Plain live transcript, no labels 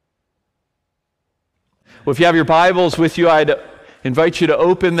Well, if you have your Bibles with you, I'd invite you to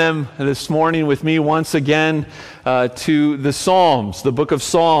open them this morning with me once again to the Psalms, the book of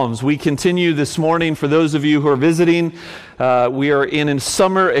Psalms. We continue this morning, for those of you who are visiting, we are in a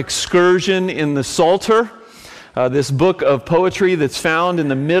summer excursion in the Psalter, this book of poetry that's found in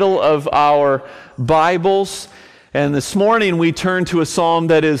the middle of our Bibles. And this morning we turn to a psalm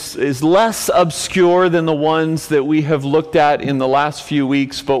that is less obscure than the ones that we have looked at in the last few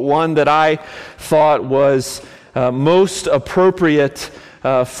weeks, but one that I thought was most appropriate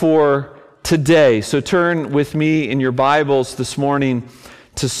for today. So turn with me in your Bibles this morning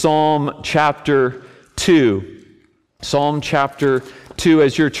to Psalm chapter 2. Psalm chapter 2.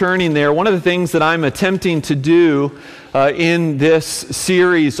 As you're turning there, one of the things that I'm attempting to do in this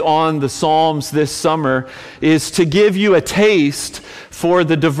series on the Psalms this summer is to give you a taste for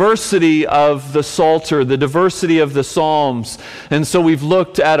the diversity of the Psalter, the diversity of the Psalms. And so we've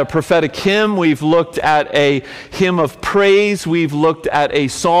looked at a prophetic hymn, we've looked at a hymn of praise, we've looked at a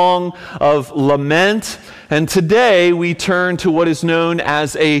song of lament, and today we turn to what is known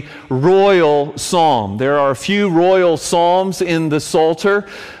as a royal psalm. There are a few royal psalms in the Psalter.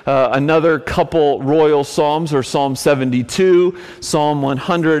 Another couple royal psalms are Psalm 72, Psalm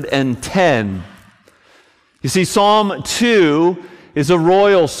 110. You see, Psalm 2 is a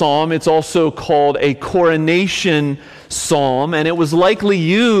royal psalm. It's also called a coronation psalm, and it was likely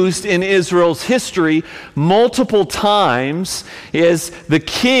used in Israel's history multiple times as the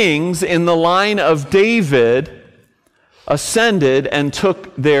kings in the line of David ascended and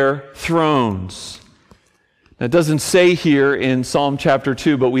took their thrones. Now, it doesn't say here in Psalm chapter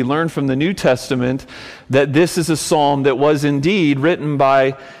 2, but we learn from the New Testament that this is a psalm that was indeed written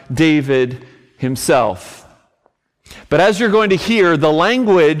by David himself. But as you're going to hear, the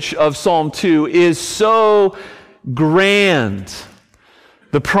language of Psalm 2 is so grand.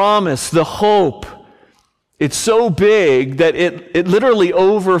 The promise, the hope, it's so big that it literally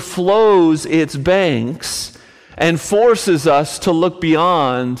overflows its banks and forces us to look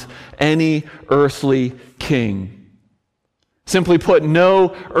beyond any earthly king. Simply put,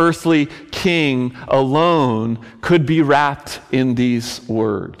 no earthly king alone could be wrapped in these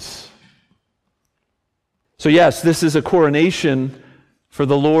words. So yes, this is a coronation for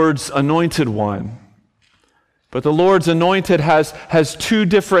the Lord's anointed one. But the Lord's anointed has two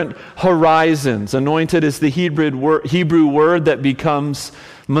different horizons. Anointed is the Hebrew word that becomes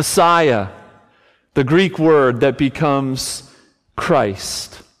Messiah, the Greek word that becomes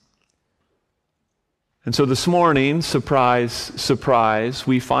Christ. And so this morning, surprise, surprise,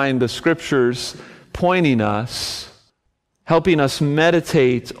 we find the scriptures pointing us, helping us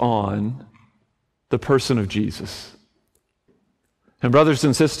meditate on the person of Jesus. And brothers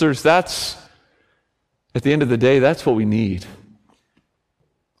and sisters, that's, at the end of the day, that's what we need.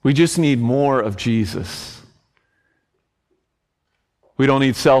 We just need more of Jesus. We don't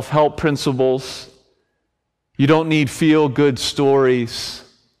need self-help principles. You don't need feel-good stories.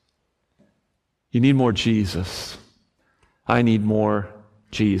 You need more Jesus. I need more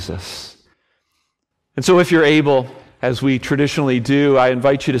Jesus. And so if you're able, as we traditionally do, I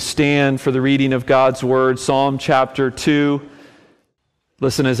invite you to stand for the reading of God's Word, Psalm chapter 2.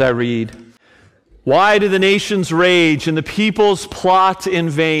 Listen as I read. Why do the nations rage and the peoples plot in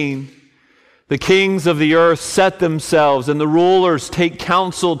vain? The kings of the earth set themselves, and the rulers take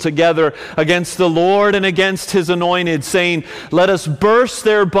counsel together against the Lord and against his anointed, saying, let us burst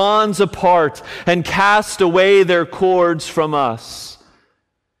their bonds apart and cast away their cords from us.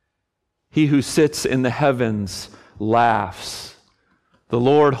 He who sits in the heavens laughs. The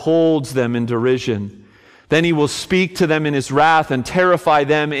Lord holds them in derision. Then he will speak to them in his wrath and terrify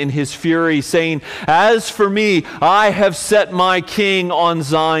them in his fury, saying, as for me, I have set my king on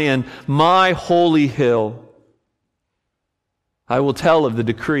Zion, my holy hill. I will tell of the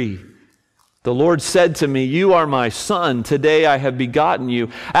decree. The Lord said to me, you are my son. Today I have begotten you.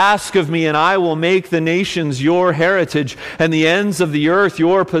 Ask of me, and I will make the nations your heritage, and the ends of the earth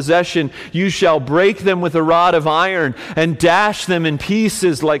your possession. You shall break them with a rod of iron, and dash them in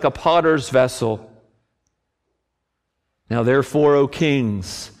pieces like a potter's vessel. Now therefore, O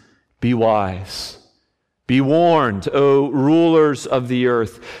kings, be wise. Be warned, O rulers of the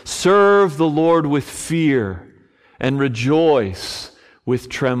earth. Serve the Lord with fear, and rejoice with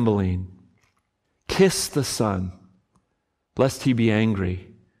trembling. Kiss the Son, lest he be angry,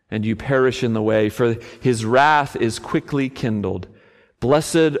 and you perish in the way, for his wrath is quickly kindled.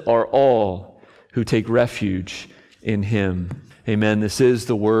 Blessed are all who take refuge in him. Amen. This is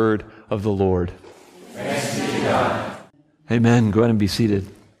the word of the Lord. Thanks be to God. Amen. Go ahead and be seated.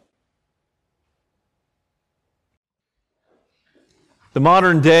 The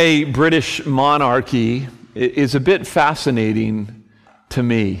modern day British monarchy is a bit fascinating to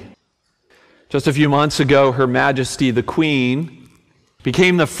me. Just a few months ago, Her Majesty the Queen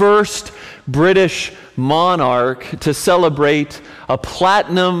became the first British monarch to celebrate a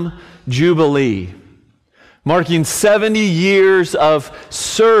platinum jubilee, marking 70 years of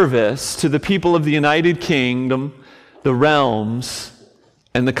service to the people of the United Kingdom, the realms,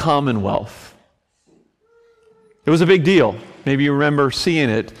 and the Commonwealth. It was a big deal. Maybe you remember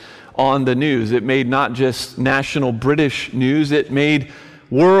seeing it on the news. It made not just national British news, it made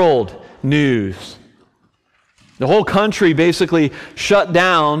world news. The whole country basically shut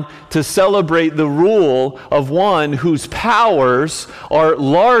down to celebrate the rule of one whose powers are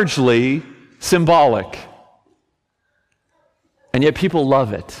largely symbolic. And yet people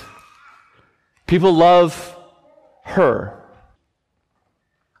love it. People love her.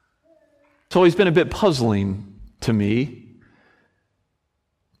 It's always been a bit puzzling to me.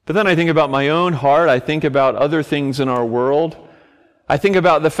 But then I think about my own heart. I think about other things in our world. I think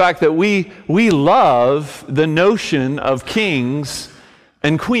about the fact that we love the notion of kings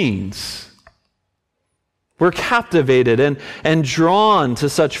and queens. We're captivated and drawn to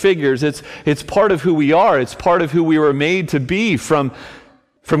such figures. It's part of who we are. It's part of who we were made to be. From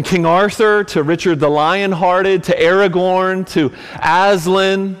King Arthur to Richard the Lionhearted to Aragorn to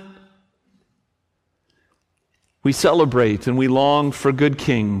Aslan. We celebrate and we long for good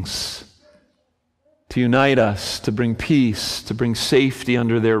kings to unite us, to bring peace, to bring safety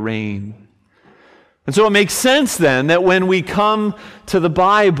under their reign. And so it makes sense then that when we come to the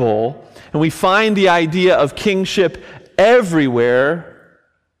Bible and we find the idea of kingship everywhere,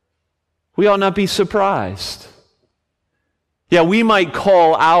 we ought not be surprised. Yeah, we might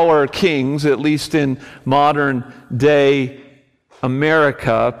call our kings, at least in modern day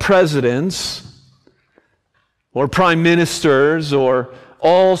America, presidents, or prime ministers, or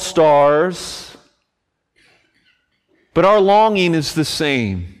all-stars. But our longing is the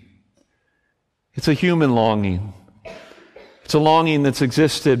same. It's a human longing. It's a longing that's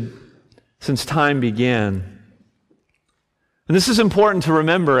existed since time began. And this is important to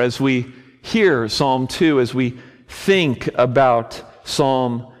remember as we hear Psalm 2, as we think about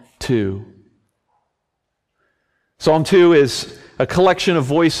Psalm 2. Psalm 2 is a collection of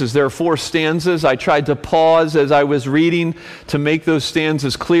voices. There are 4 stanzas. I tried to pause as I was reading to make those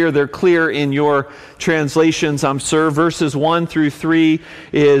stanzas clear. They're clear in your translations, I'm sure. Verses 1 through 3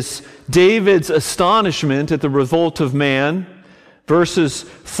 is David's astonishment at the revolt of man. Verses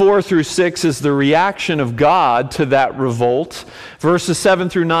 4 through 6 is the reaction of God to that revolt. Verses 7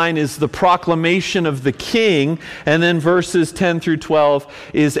 through 9 is the proclamation of the king. And then verses 10 through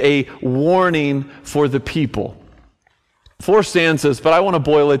 12 is a warning for the people. 4 stanzas, but I want to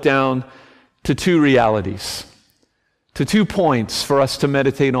boil it down to 2 realities, to 2 points for us to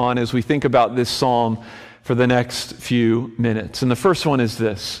meditate on as we think about this psalm for the next few minutes. And the first one is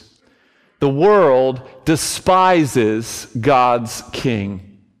this: the world despises God's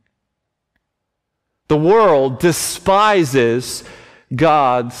king. The world despises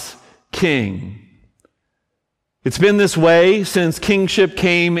God's king. It's been this way since kingship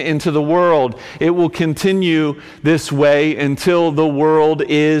came into the world. It will continue this way until the world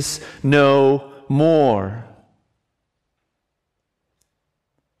is no more.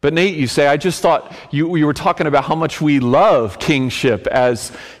 But Nate, you say, I just thought you were talking about how much we love kingship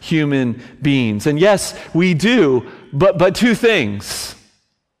as human beings. And yes, we do, but 2 things.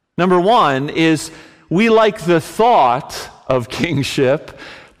 Number 1 is we like the thought of kingship,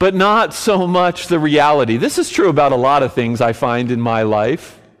 but not so much the reality. This is true about a lot of things I find in my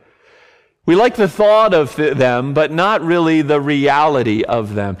life. We like the thought of them, but not really the reality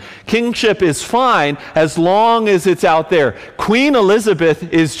of them. Kingship is fine as long as it's out there. Queen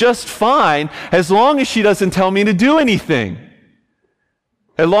Elizabeth is just fine as long as she doesn't tell me to do anything.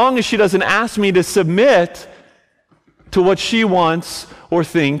 As long as she doesn't ask me to submit to what she wants or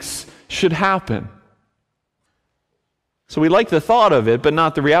thinks should happen. So we like the thought of it, but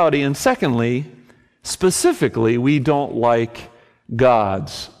not the reality. And secondly, specifically, we don't like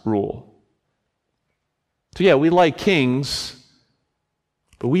God's rule. So yeah, we like kings,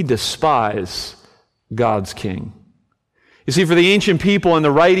 but we despise God's king. You see, for the ancient people in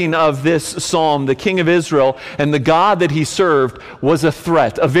the writing of this psalm, the king of Israel and the God that he served was a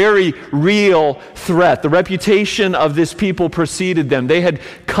threat, a very real threat. The reputation of this people preceded them. They had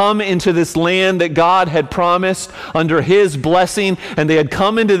come into this land that God had promised under his blessing, and they had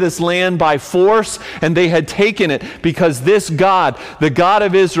come into this land by force, and they had taken it because this God, the God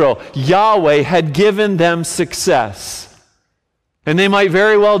of Israel, Yahweh, had given them success. And they might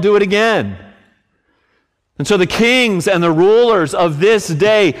very well do it again. And so the kings and the rulers of this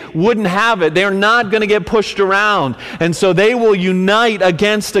day wouldn't have it. They're not going to get pushed around. And so they will unite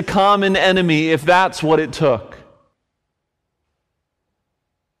against a common enemy if that's what it took.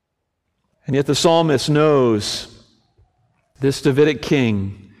 And yet the psalmist knows this Davidic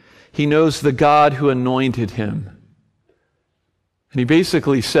king. He knows the God who anointed him. And he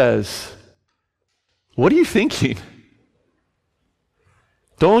basically says, what are you thinking?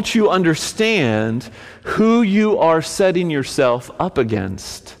 Don't you understand who you are setting yourself up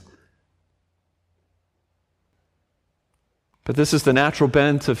against? But this is the natural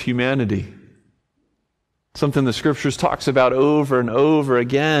bent of humanity. Something the Scriptures talks about over and over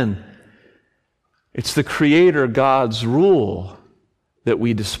again. It's the Creator God's rule that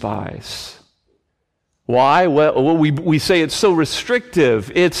we despise. Why? Well, we say it's so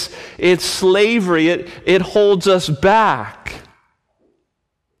restrictive. It's slavery. It holds us back.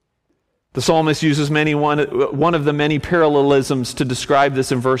 The psalmist uses one of the many parallelisms to describe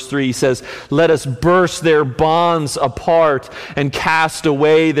this in verse 3. He says, "Let us burst their bonds apart and cast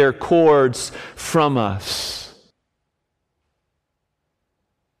away their cords from us."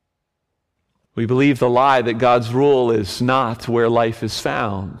 We believe the lie that God's rule is not where life is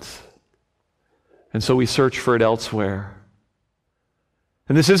found. And so we search for it elsewhere.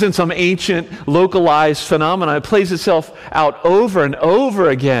 And this isn't some ancient, localized phenomenon. It plays itself out over and over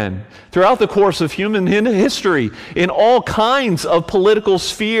again throughout the course of human history in all kinds of political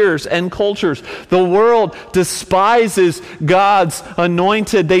spheres and cultures. The world despises God's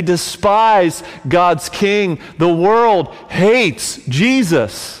anointed. They despise God's king. The world hates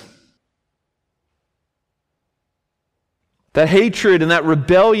Jesus. That hatred and that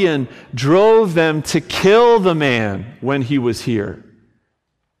rebellion drove them to kill the man when he was here.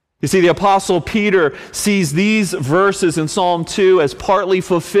 You see, the Apostle Peter sees these verses in Psalm 2 as partly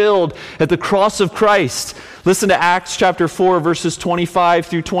fulfilled at the cross of Christ. Listen to Acts chapter 4, verses 25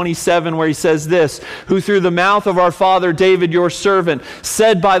 through 27, where he says this, "Who through the mouth of our father David, your servant,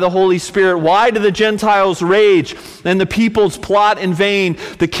 said by the Holy Spirit, why do the Gentiles rage and the peoples plot in vain?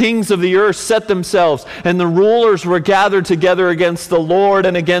 The kings of the earth set themselves, and the rulers were gathered together against the Lord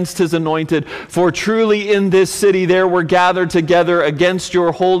and against his anointed. For truly in this city there were gathered together against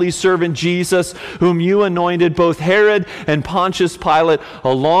your holy servant Jesus, whom you anointed, both Herod and Pontius Pilate,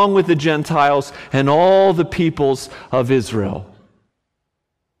 along with the Gentiles and all the peoples of Israel."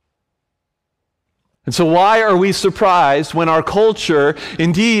 And so why are we surprised when our culture,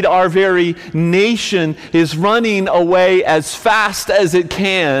 indeed our very nation, is running away as fast as it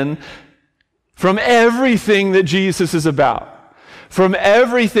can from everything that Jesus is about, from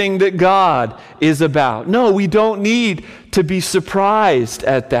everything that God is about? No, we don't need to be surprised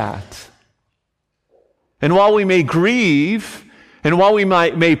at that. And while we may grieve, and while we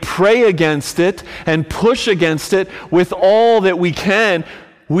may pray against it and push against it with all that we can,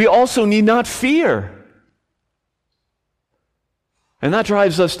 we also need not fear. And that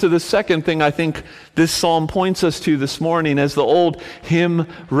drives us to the second thing I think this psalm points us to this morning. As the old hymn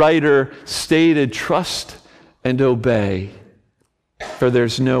writer stated, trust and obey, for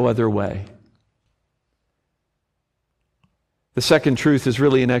there's no other way. The second truth is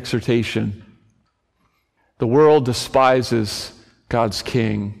really an exhortation. The world despises God's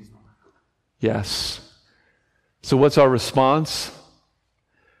king. Yes. So what's our response?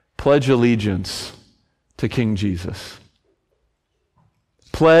 Pledge allegiance to King Jesus.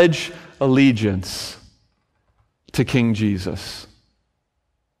 Pledge allegiance to King Jesus.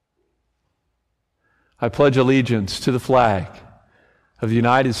 I pledge allegiance to the flag of the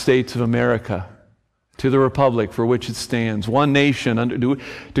United States of America, to the republic for which it stands, one nation under.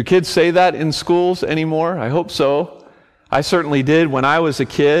 Do kids say that in schools anymore? I hope so. I certainly did when I was a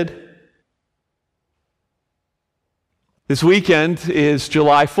kid. This weekend is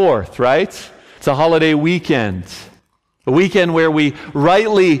July 4th, right? It's a holiday weekend. A weekend where we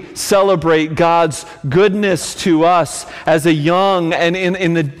rightly celebrate God's goodness to us as a young and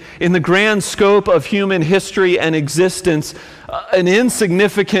in the grand scope of human history and existence, an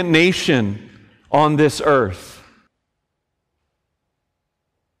insignificant nation on this earth.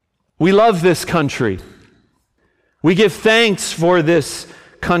 We love this country. We give thanks for this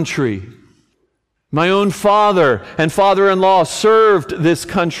country. My own father and father-in-law served this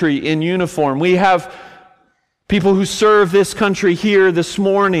country in uniform. We have people who serve this country here this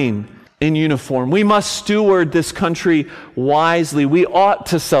morning in uniform. We must steward this country wisely. We ought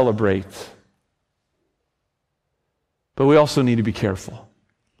to celebrate. But we also need to be careful.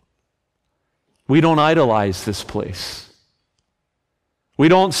 We don't idolize this place. We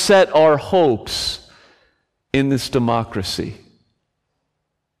don't set our hopes in this democracy.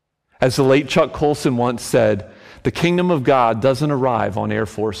 As the late Chuck Colson once said, the kingdom of God doesn't arrive on Air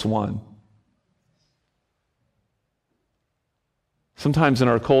Force One. Sometimes in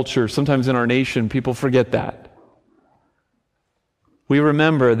our culture, sometimes in our nation, people forget that. We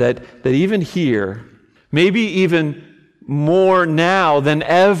remember that even here, maybe even more now than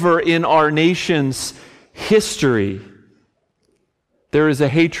ever in our nation's history, there is a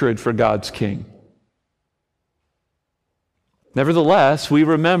hatred for God's king. Nevertheless, we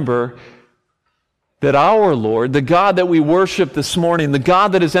remember that our Lord, the God that we worship this morning, the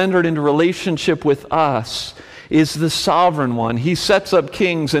God that has entered into relationship with us, is the sovereign one. He sets up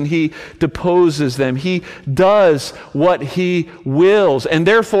kings and he deposes them. He does what he wills. And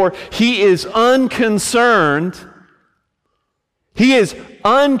therefore, he is unconcerned. He is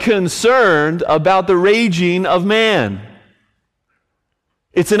unconcerned about the raging of man.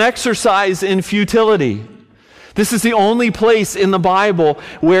 It's an exercise in futility. This is the only place in the Bible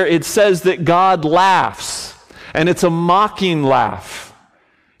where it says that God laughs, and it's a mocking laugh.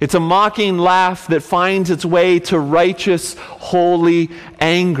 It's a mocking laugh that finds its way to righteous, holy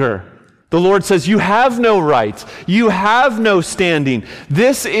anger. The Lord says, you have no rights. You have no standing.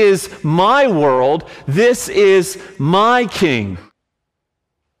 This is my world. This is my king.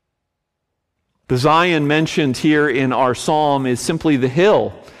 The Zion mentioned here in our psalm is simply the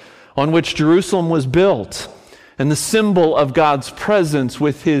hill on which Jerusalem was built, and the symbol of God's presence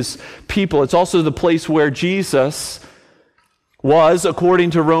with his people. It's also the place where Jesus was,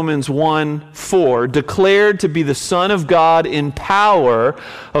 according to Romans 1:4, declared to be the Son of God in power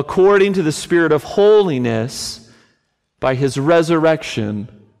according to the Spirit of holiness by his resurrection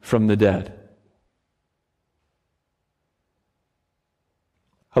from the dead.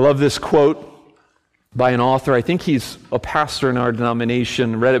 I love this quote by an author. I think he's a pastor in our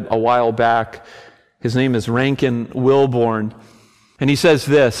denomination. Read it a while back. His name is Rankin Wilbourn. And he says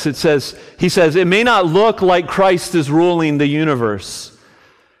this, he says, it may not look like Christ is ruling the universe.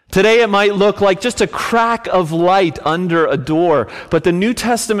 Today it might look like just a crack of light under a door, but the New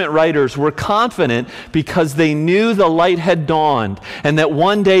Testament writers were confident because they knew the light had dawned and that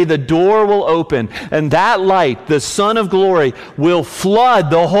one day the door will open and that light, the Son of Glory, will flood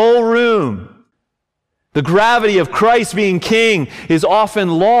the whole room. The gravity of Christ being king is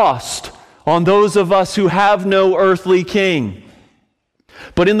often lost on those of us who have no earthly king.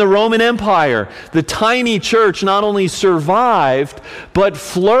 But in the Roman Empire, the tiny church not only survived, but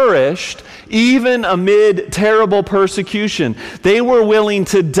flourished even amid terrible persecution. They were willing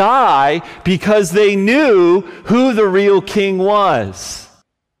to die because they knew who the real king was.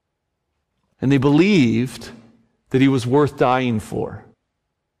 And they believed that he was worth dying for.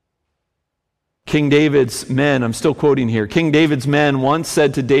 King David's men, I'm still quoting here, King David's men once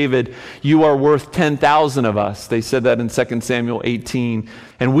said to David, you are worth 10,000 of us. They said that in 2 Samuel 18.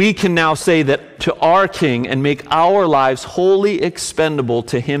 And we can now say that to our king and make our lives wholly expendable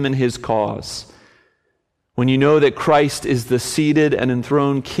to him and his cause. When you know that Christ is the seated and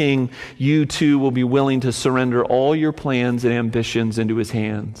enthroned king, you too will be willing to surrender all your plans and ambitions into his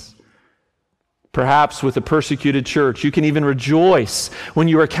hands. Perhaps with the persecuted church, you can even rejoice when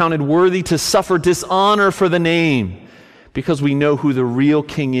you are counted worthy to suffer dishonor for the name, because we know who the real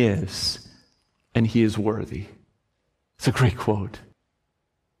king is, and he is worthy. It's a great quote.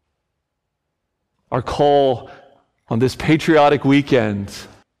 Our call on this patriotic weekend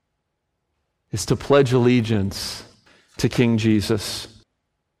is to pledge allegiance to King Jesus.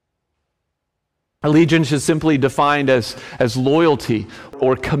 Allegiance is simply defined as loyalty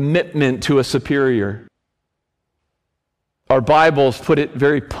or commitment to a superior. Our Bibles put it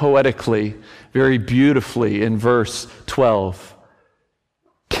very poetically, very beautifully in verse 12.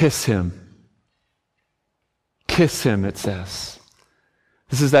 Kiss him. Kiss him, it says.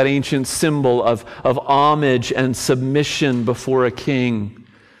 This is that ancient symbol of homage and submission before a king.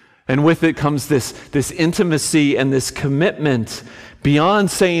 And with it comes this intimacy and this commitment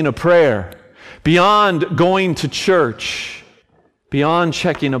beyond saying a prayer, beyond going to church, beyond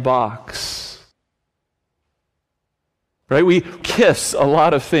checking a box. Right? We kiss a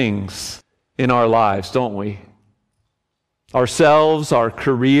lot of things in our lives, don't we? Ourselves, our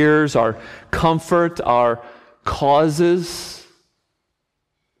careers, our comfort, our causes.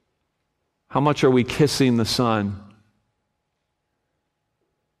 How much are we kissing the Son?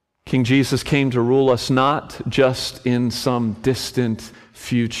 King Jesus came to rule us not just in some distant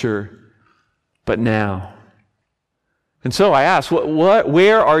future, but now. And so I ask,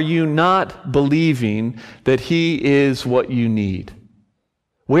 where are you not believing that he is what you need?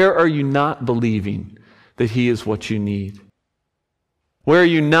 Where are you not believing that he is what you need? Where are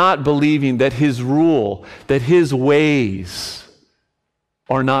you not believing that his rule, that his ways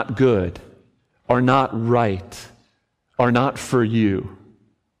are not good, are not right, are not for you.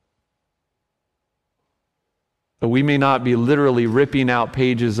 But we may not be literally ripping out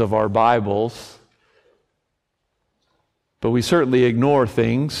pages of our Bibles, but we certainly ignore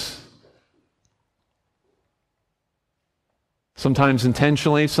things. Sometimes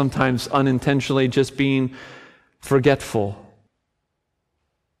intentionally, sometimes unintentionally, just being forgetful.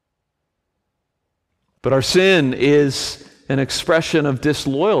 But our sin is an expression of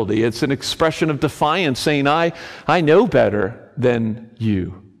disloyalty. It's an expression of defiance, saying, I know better than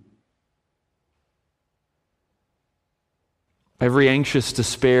you. Every anxious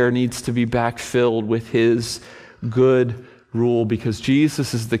despair needs to be backfilled with His good rule, because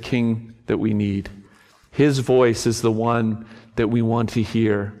Jesus is the King that we need. His voice is the one that we want to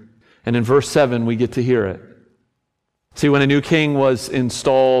hear. And in verse 7, we get to hear it. See, when a new king was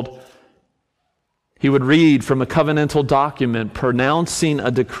installed, he would read from a covenantal document pronouncing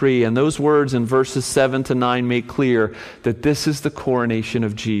a decree, and those words in verses 7 to 9 make clear that this is the coronation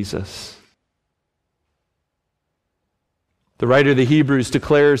of Jesus. The writer of the Hebrews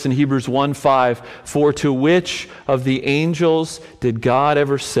declares in Hebrews 1:5, "For to which of the angels did God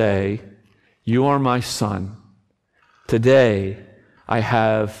ever say, 'You are my son, today I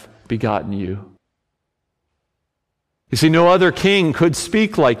have begotten you'?" You see, no other king could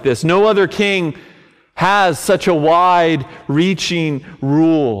speak like this. No other king has such a wide-reaching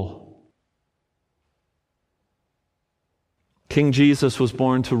rule. King Jesus was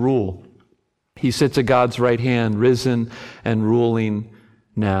born to rule. He sits at God's right hand, risen and ruling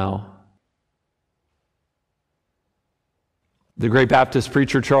now. The great Baptist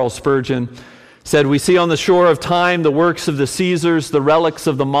preacher Charles Spurgeon said, "We see on the shore of time the works of the Caesars, the relics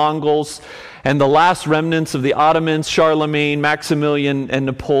of the Mongols, and the last remnants of the Ottomans, Charlemagne, Maximilian, and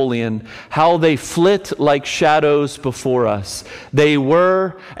Napoleon, how they flit like shadows before us. They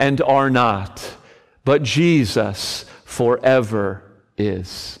were and are not, but Jesus forever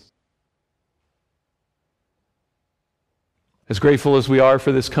is." As grateful as we are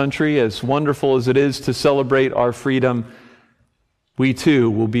for this country, as wonderful as it is to celebrate our freedom, we too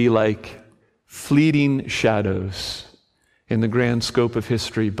will be like fleeting shadows in the grand scope of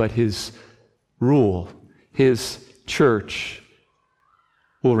history, but His rule, His church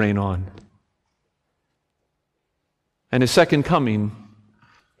will reign on. And His second coming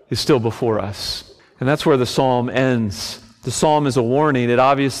is still before us. And that's where the psalm ends. The psalm is a warning. It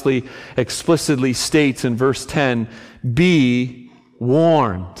obviously explicitly states in verse 10, "Be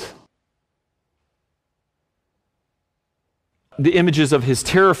warned." The images of His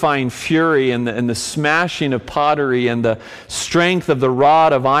terrifying fury and the smashing of pottery and the strength of the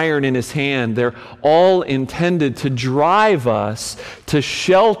rod of iron in His hand, they're all intended to drive us to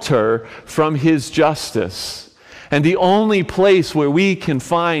shelter from His justice. And the only place where we can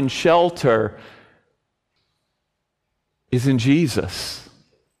find shelter is in Jesus.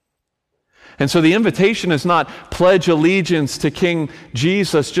 And so the invitation is not pledge allegiance to King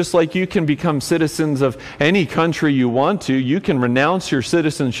Jesus, just like you can become citizens of any country you want to. You can renounce your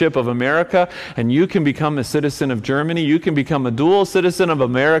citizenship of America and you can become a citizen of Germany. You can become a dual citizen of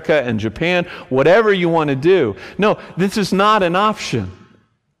America and Japan, whatever you want to do. No, this is not an option.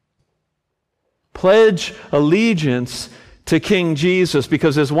 Pledge allegiance to King Jesus,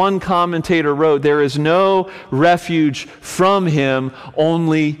 because as one commentator wrote, there is no refuge from Him,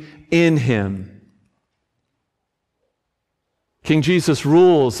 only in Him. King Jesus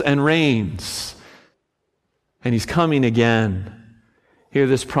rules and reigns, and He's coming again. Hear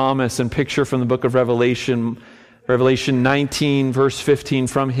this promise and picture from the book of Revelation. Revelation 19, verse 15,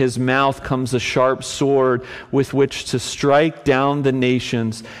 "From His mouth comes a sharp sword with which to strike down the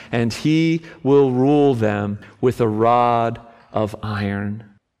nations, and He will rule them with a rod of iron."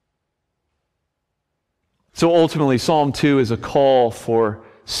 So ultimately, Psalm 2 is a call for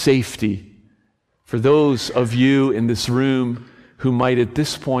safety for those of you in this room who might at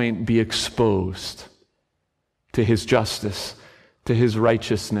this point be exposed to His justice, to His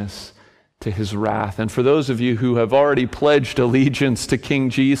righteousness, to His wrath. And for those of you who have already pledged allegiance to King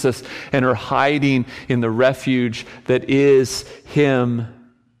Jesus and are hiding in the refuge that is Him,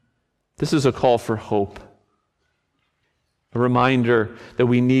 this is a call for hope. A reminder that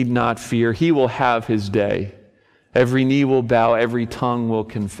we need not fear. He will have His day. Every knee will bow, every tongue will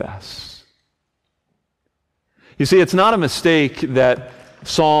confess. You see, it's not a mistake that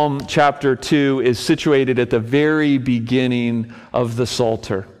Psalm chapter 2 is situated at the very beginning of the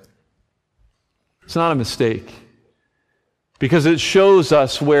Psalter. It's not a mistake, because it shows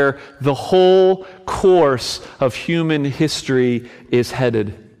us where the whole course of human history is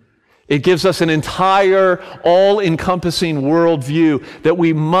headed. It gives us an entire, all-encompassing worldview that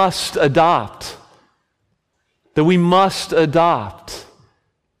we must adopt. That we must adopt.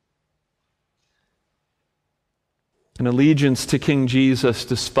 An allegiance to King Jesus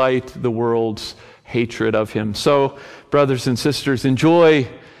despite the world's hatred of him. So, brothers and sisters, enjoy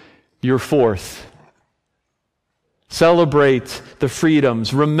your Fourth. Celebrate the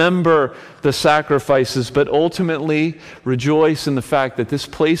freedoms. Remember the sacrifices, but ultimately rejoice in the fact that this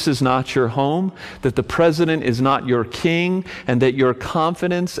place is not your home, that the president is not your king, and that your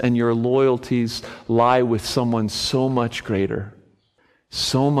confidence and your loyalties lie with someone so much greater,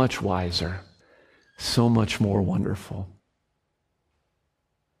 so much wiser, so much more wonderful.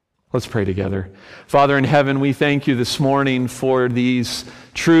 Let's pray together. Father in heaven, we thank you this morning for these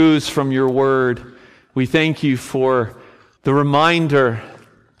truths from your word. We thank you for the reminder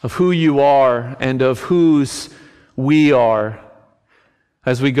of who you are and of whose we are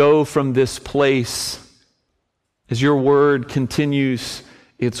as we go from this place, as your word continues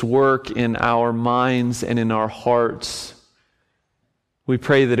its work in our minds and in our hearts. We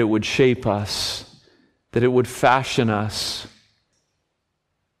pray that it would shape us, that it would fashion us,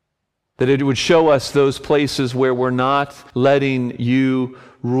 that it would show us those places where we're not letting you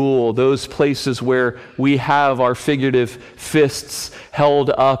rule, those places where we have our figurative fists held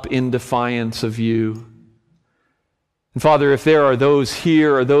up in defiance of you. And Father, if there are those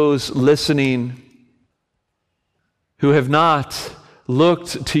here or those listening who have not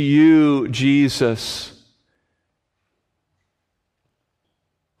looked to you, Jesus,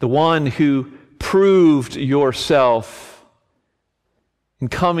 the one who proved yourself in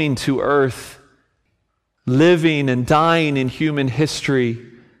coming to earth, living and dying in human history,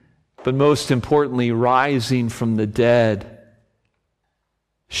 but most importantly, rising from the dead,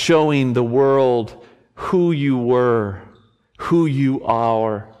 showing the world who you were, who you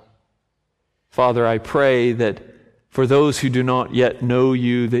are. Father, I pray that for those who do not yet know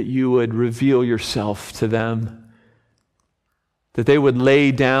you, that you would reveal yourself to them, that they would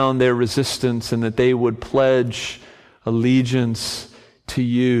lay down their resistance and that they would pledge allegiance to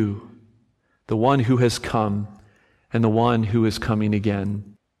you, the one who has come and the one who is coming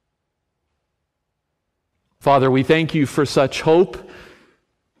again. Father, we thank you for such hope.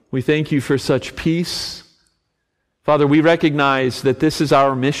 We thank you for such peace. Father, we recognize that this is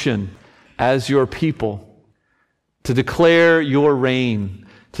our mission as your people, to declare your reign,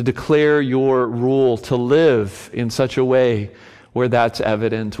 to declare your rule, to live in such a way where that's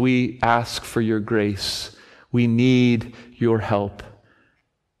evident. We ask for your grace. We need your help.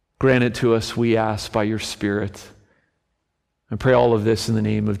 Grant it to us, we ask, by your Spirit. I pray all of this in the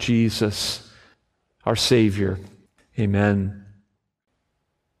name of Jesus, our Savior. Amen.